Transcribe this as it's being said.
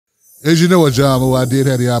As you know, Ajamu, I did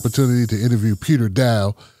have the opportunity to interview Peter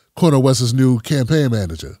Dow, Cornel West's new campaign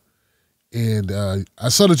manager. And I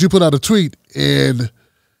saw that you put out a tweet, and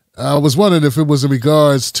I was wondering if it was in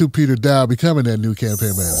regards to Peter Dow becoming that new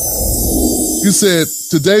campaign manager. You said,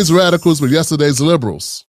 today's radicals were yesterday's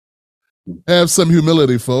liberals. Have some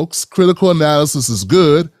humility, folks. Critical analysis is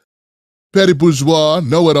good. Petty bourgeois,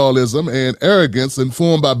 know-it-allism, and arrogance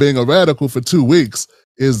informed by being a radical for 2 weeks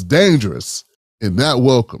is dangerous and not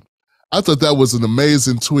welcome. I thought that was an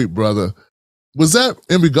amazing tweet, brother. Was that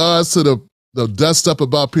in regards to the dust up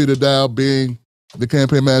about Peter Dow being the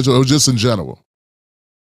campaign manager, or just in general?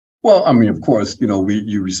 Well, I mean, of course,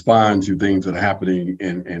 you respond to things that are happening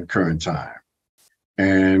in current time.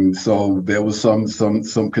 And so there was some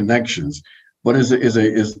connections. But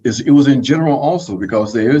it was in general also,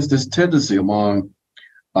 because there is this tendency among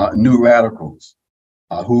new radicals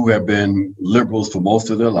who have been liberals for most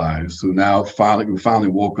of their lives, who now finally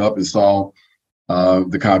woke up and saw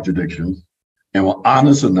the contradictions and were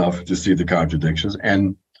honest enough to see the contradictions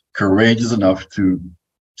and courageous enough to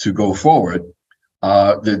go forward.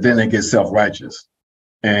 Then they get self-righteous.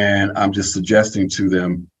 And I'm just suggesting to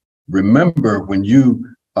them, remember when you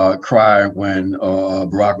cried when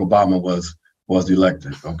Barack Obama was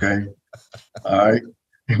elected, okay? All right.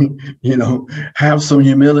 Have some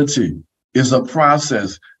humility. It's a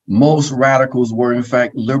process. Most radicals were in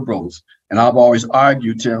fact liberals. And I've always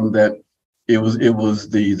argued, Tim, that it was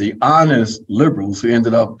the honest liberals who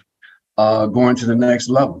ended up going to the next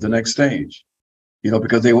level, the next stage,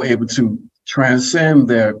 because they were able to transcend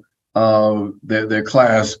their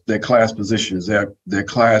class positions, their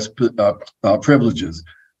class privileges.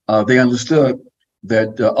 They understood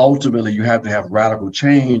that ultimately you have to have radical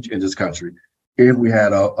change in this country if we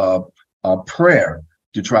had a prayer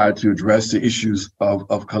to try to address the issues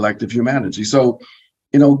of collective humanity. So,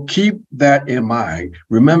 keep that in mind.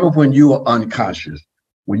 Remember when you were unconscious,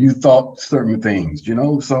 when you thought certain things,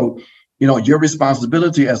 so, your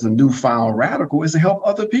responsibility as a newfound radical is to help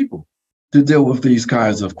other people to deal with these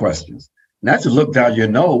kinds of questions. Not to look down your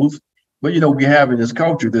nose, but, we have in this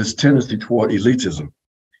culture this tendency toward elitism.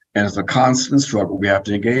 And it's a constant struggle we have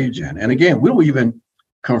to engage in. And again, we don't even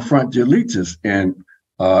confront the elitists in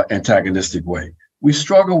antagonistic way. We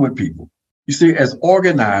struggle with people. You see, as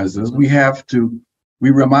organizers, we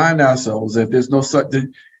remind ourselves that there's no such,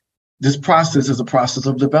 this process is a process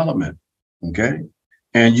of development, okay?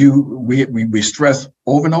 And we stress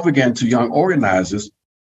over and over again to young organizers,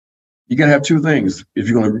 you gotta have two things if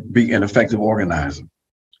you're gonna be an effective organizer.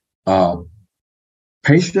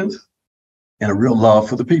 Patience and a real love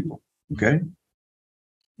for the people, okay?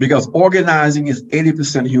 Because organizing is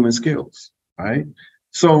 80% human skills, right?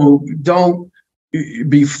 So don't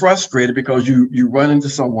be frustrated because you run into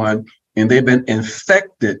someone and they've been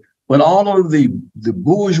infected with all of the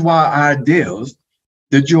bourgeois ideas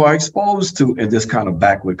that you are exposed to in this kind of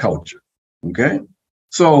backward culture, okay?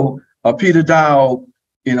 So Peter Dow,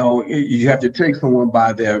 you have to take someone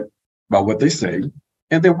by what they say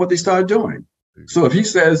and then what they start doing. So if he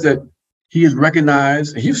says that he is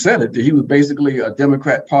recognized, he said it, that he was basically a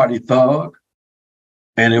Democrat Party thug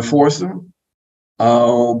and enforcer,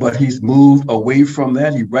 but he's moved away from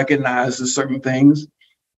that. He recognizes certain things,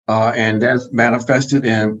 and that's manifested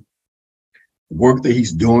in work that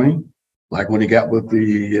he's doing, like when he got with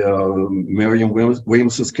the Marianne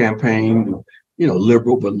Williamson's campaign,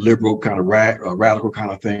 liberal, but liberal kind of radical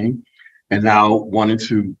kind of thing, and now wanting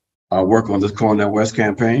to work on this Cornel West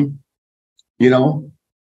campaign. You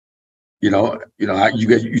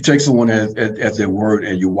take someone at their word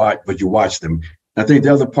and you watch them. I think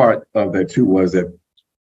the other part of that too was that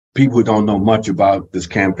people who don't know much about this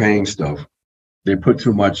campaign stuff, they put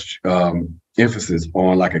too much emphasis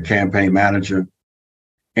on like a campaign manager.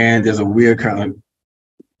 And there's a weird kind of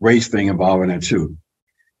race thing involved in that too.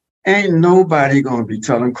 Ain't nobody gonna be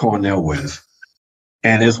telling Cornel West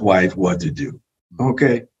and his wife what to do,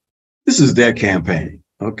 okay? This is their campaign,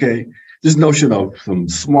 okay? This notion of some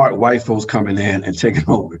smart white folks coming in and taking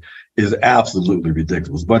over is absolutely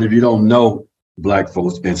ridiculous. But if you don't know Black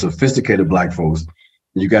folks and sophisticated Black folks,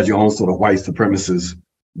 you got your own sort of white supremacist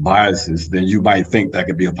biases, then you might think that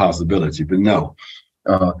could be a possibility. But no,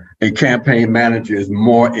 a campaign manager is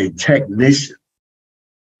more a technician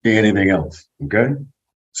than anything else, okay?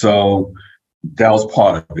 So that was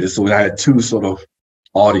part of it. So I had two sort of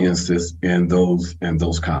audiences in those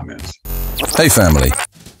comments. Hey family.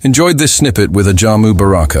 Enjoyed this snippet with Ajamu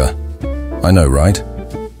Baraka? I know, right?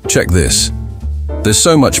 Check this. There's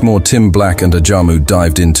so much more Tim Black and Ajamu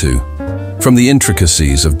dived into. From the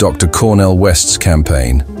intricacies of Dr. Cornel West's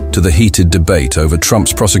campaign to the heated debate over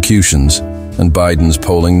Trump's prosecutions and Biden's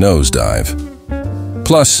polling nosedive.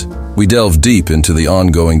 Plus, We delve deep into the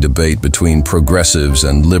ongoing debate between progressives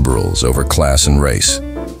and liberals over class and race.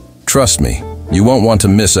 Trust me, you won't want to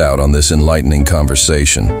miss out on this enlightening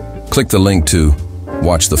conversation. Click the link to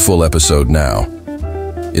watch the full episode now.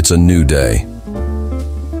 It's a new day.